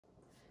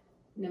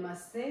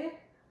Namaste.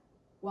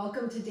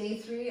 Welcome to day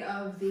 3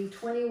 of the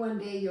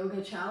 21-day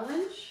yoga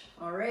challenge.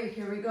 All right,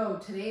 here we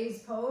go. Today's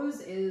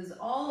pose is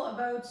all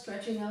about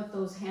stretching out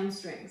those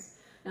hamstrings.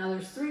 Now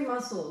there's 3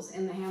 muscles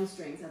in the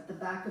hamstrings at the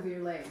back of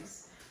your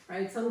legs,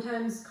 right?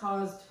 Sometimes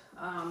caused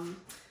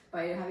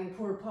by having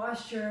poor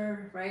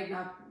posture, right?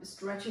 Not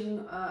stretching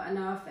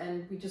enough,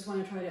 and we just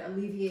want to try to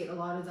alleviate a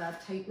lot of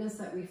that tightness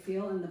that we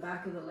feel in the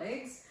back of the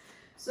legs.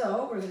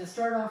 So we're going to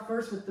start off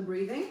first with the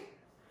breathing.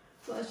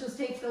 So let's just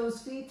take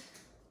those feet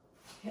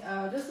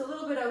just a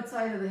little bit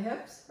outside of the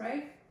hips,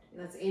 right?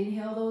 Let's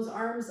inhale those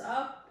arms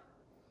up.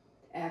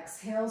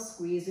 Exhale,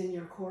 squeeze in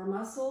your core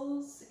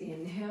muscles.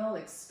 Inhale,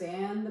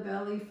 expand the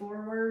belly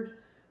forward.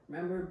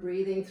 Remember,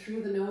 breathing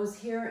through the nose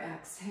here.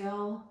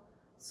 Exhale,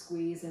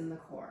 squeeze in the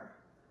core.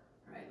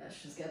 All right,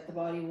 let's just get the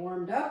body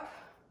warmed up.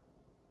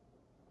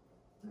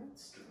 All right,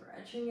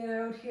 stretching it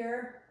out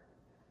here.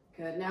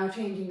 Good, now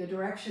changing the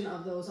direction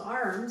of those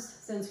arms.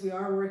 Since we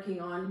are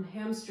working on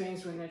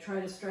hamstrings, we're going to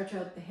try to stretch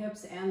out the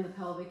hips and the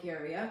pelvic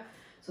area.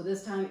 So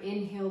this time,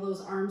 inhale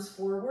those arms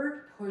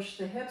forward, push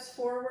the hips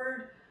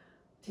forward,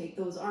 take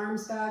those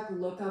arms back,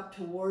 look up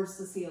towards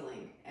the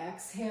ceiling.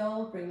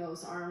 Exhale, bring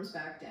those arms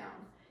back down.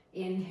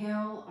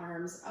 Inhale,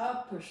 arms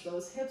up, push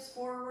those hips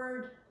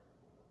forward.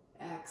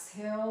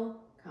 Exhale,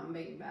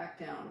 coming back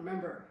down.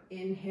 Remember,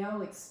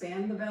 inhale,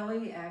 expand the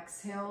belly.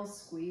 Exhale,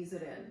 squeeze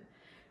it in.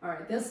 All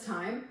right, this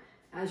time,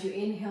 as you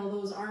inhale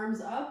those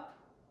arms up,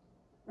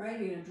 right,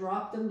 you're gonna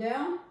drop them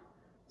down,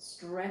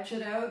 stretch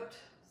it out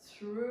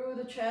through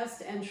the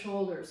chest and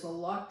shoulders. So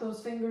lock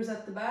those fingers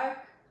at the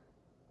back,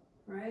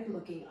 right,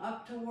 looking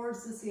up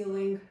towards the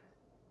ceiling.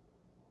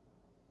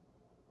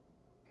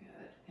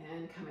 Good,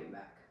 and coming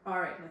back.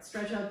 All right, let's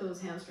stretch out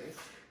those hamstrings.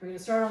 We're gonna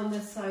start on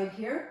this side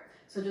here.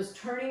 So just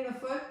turning the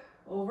foot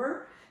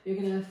over, you're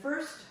gonna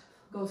first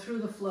go through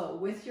the flow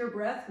with your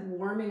breath,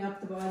 warming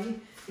up the body.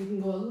 You can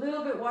go a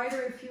little bit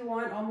wider if you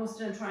want, almost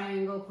in a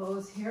triangle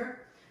pose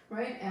here,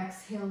 right?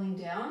 Exhaling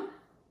down,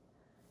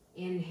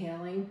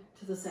 inhaling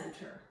to the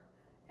center.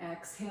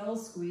 Exhale,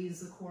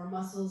 squeeze the core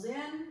muscles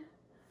in.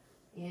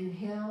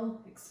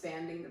 Inhale,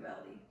 expanding the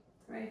belly,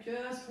 right?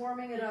 Just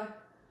warming it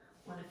up.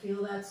 Want to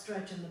feel that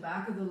stretch in the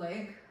back of the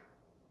leg.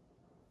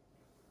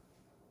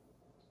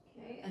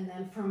 Okay, and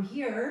then from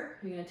here,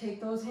 you're gonna take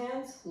those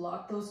hands,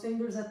 lock those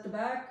fingers at the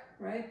back,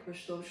 right?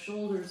 Push those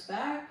shoulders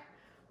back,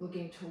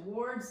 looking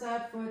towards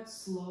that foot,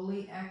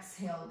 slowly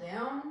exhale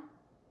down.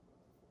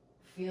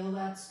 Feel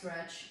that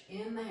stretch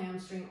in the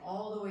hamstring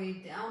all the way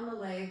down the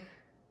leg.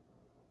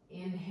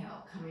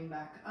 Inhale, coming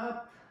back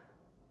up.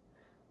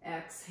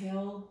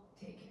 Exhale,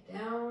 take it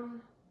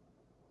down.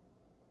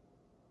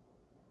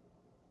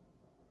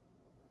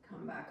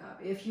 Come back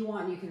up. If you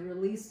want, you can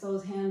release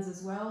those hands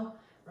as well,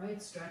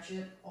 right? Stretch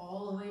it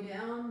all the way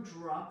down.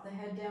 Drop the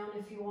head down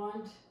if you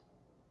want.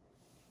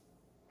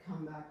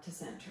 Come back to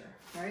center,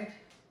 right?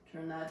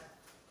 Turn that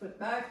foot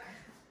back.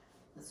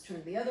 Let's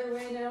turn the other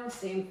way now.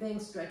 Same thing,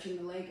 stretching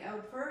the leg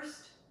out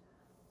first,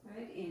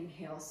 right?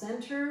 Inhale,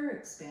 center,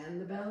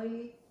 expand the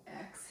belly.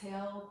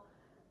 Exhale,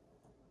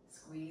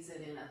 squeeze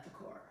it in at the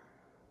core.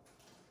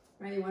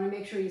 Right, you want to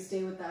make sure you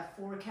stay with that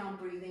 4 count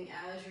breathing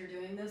as you're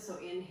doing this. So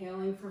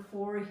inhaling for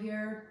 4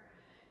 here,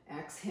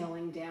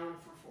 exhaling down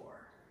for 4.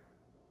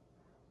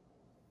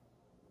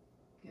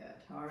 Good,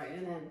 all right,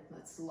 and then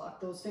let's lock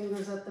those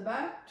fingers at the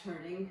back,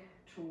 turning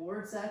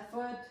towards that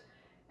foot.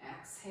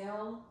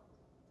 Exhale,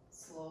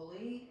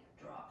 slowly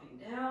dropping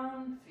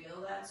down, feel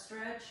that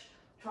stretch.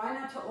 Try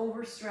not to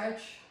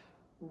overstretch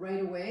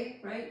right away,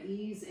 right?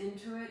 Ease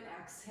into it,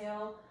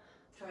 exhale.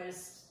 Try to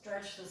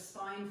stretch the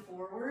spine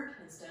forward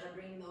instead of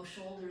bringing those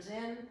shoulders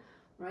in,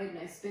 right?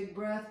 Nice big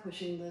breath,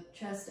 pushing the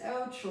chest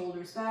out,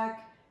 shoulders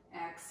back,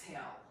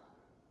 exhale.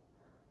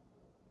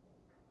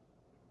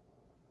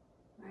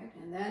 Right,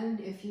 and then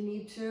if you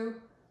need to,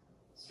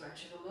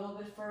 stretch it a little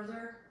bit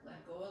further,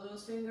 let go of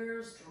those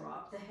fingers,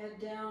 drop the head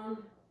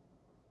down,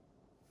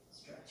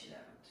 stretch it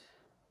out.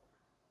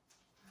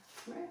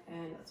 Right,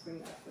 and let's bring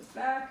that foot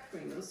back,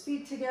 bring those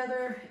feet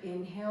together,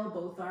 inhale,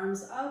 both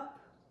arms up,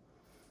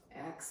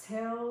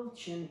 exhale,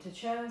 chin to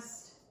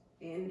chest,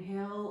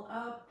 inhale,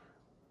 up,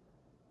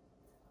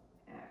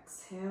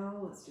 exhale,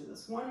 let's do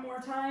this one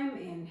more time,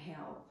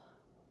 inhale,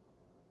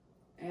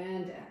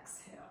 and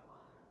exhale.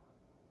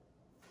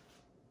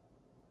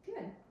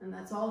 Good, and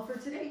that's all for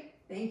today.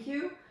 Thank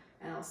you,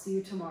 and I'll see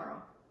you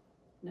tomorrow.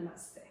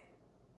 Namaste.